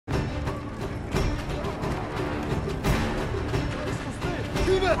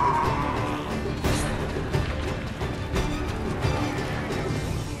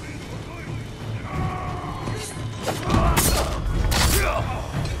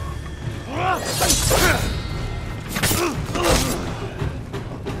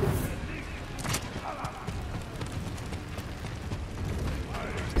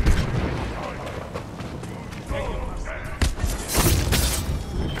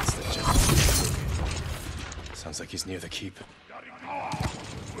Sounds like he's near the keep. Yarikawa!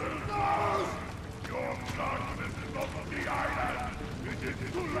 Bulldoze! Your blood is off the island! It is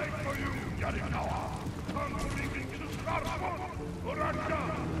too late for you, Yarikawa! Come speaking to Scarpa! Oracha!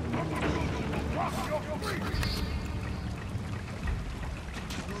 Cross your feet!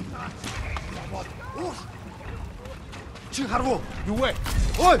 Harvo, you wait.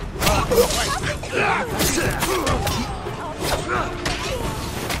 Oi!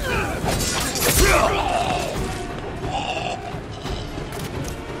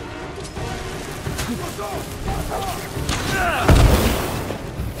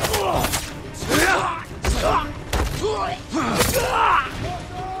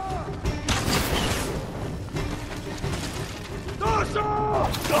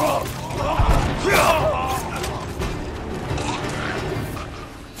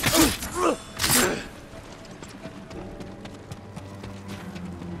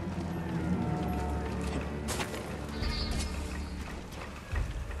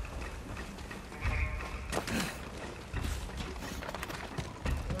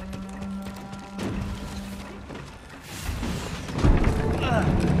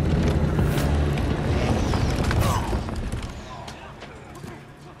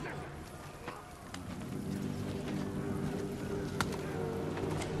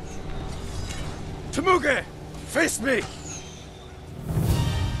 Temuge! Face me!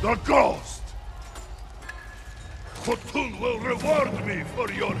 The ghost! Khotun will reward me for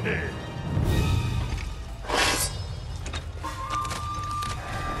your head!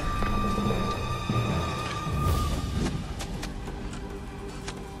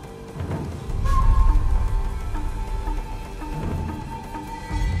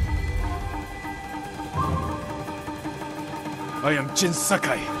 I am Jin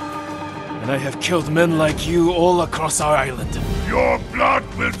Sakai, and I have killed men like you all across our island. Your blood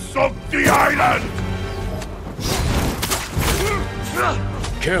will soak the island!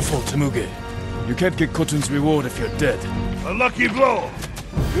 Careful, Temuge. You can't get Khotun's reward if you're dead. A lucky blow!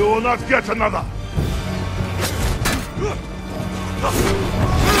 You will not get another!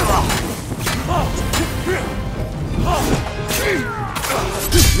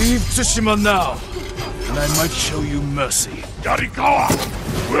 Leave Tsushima now, and I might show you mercy. Yarikawa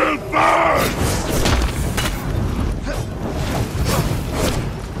will burn!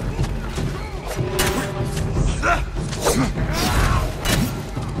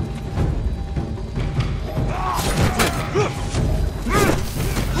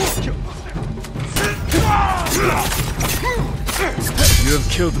 You have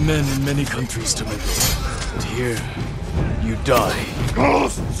killed men in many countries, Temuge, but here, you die.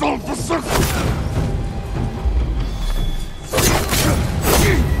 Ghosts of the circle!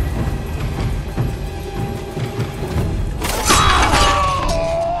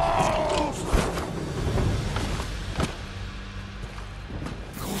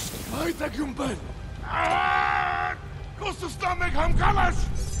 Gumbel! Kostas Namek Hamkalash!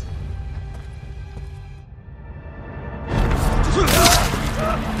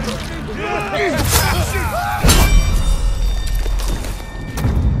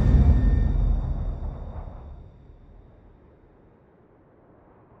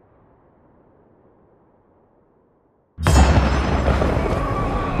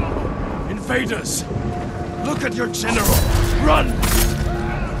 Invaders! Look at your general! Run!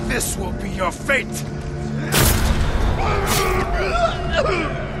 This will be your fate!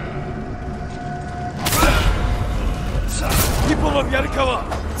 People of Yarikawa!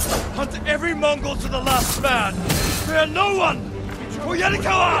 Hunt every Mongol to the last man! Spare no one! For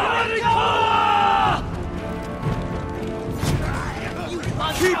Yarikawa! Yarikawa!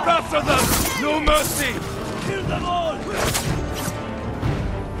 Keep after them! No mercy! Kill them all!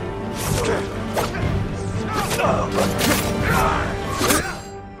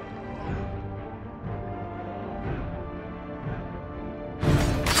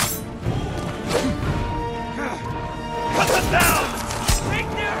 Cut them down! Take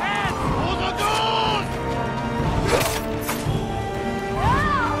their heads! For the gold!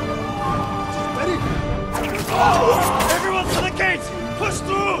 Everyone to the gates! Push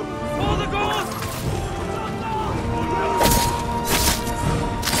through! For the gold!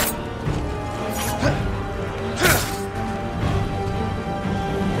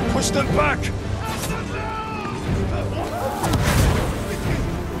 Push them back!